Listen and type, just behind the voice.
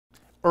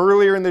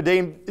Earlier in the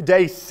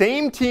day,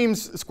 same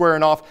teams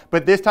squaring off,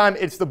 but this time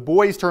it's the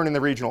boys' turn in the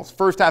regionals.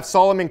 First half,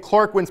 Solomon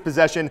Clark wins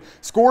possession,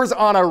 scores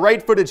on a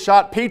right-footed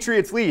shot.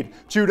 Patriots lead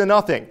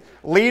 2-0.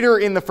 Later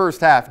in the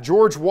first half,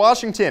 George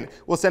Washington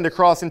will send a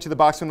cross into the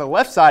box from the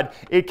left side.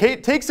 It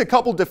takes a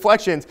couple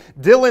deflections.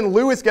 Dylan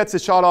Lewis gets the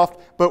shot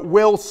off, but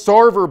Will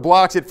Sarver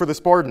blocks it for the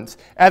Spartans.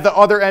 At the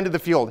other end of the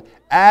field,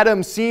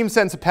 Adam Seam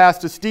sends a pass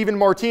to Steven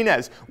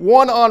Martinez.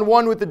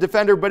 One-on-one with the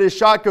defender, but his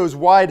shot goes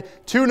wide.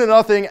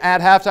 2-0 at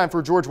halftime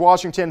for George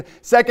Washington.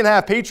 Second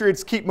half,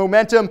 Patriots keep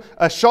momentum.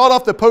 A shot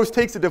off the post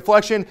takes a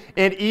deflection,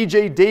 and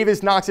E.J.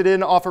 Davis knocks it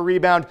in off a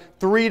rebound.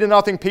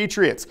 3-0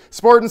 Patriots.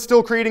 Spartans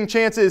still creating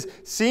chances.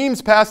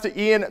 Seam's pass to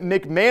Ian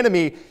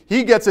McManamy.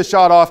 He gets a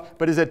shot off,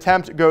 but his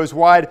attempt goes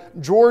wide.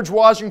 George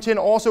Washington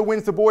also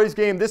wins the boys'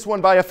 game, this one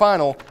by a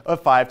final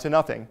of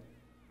 5-0.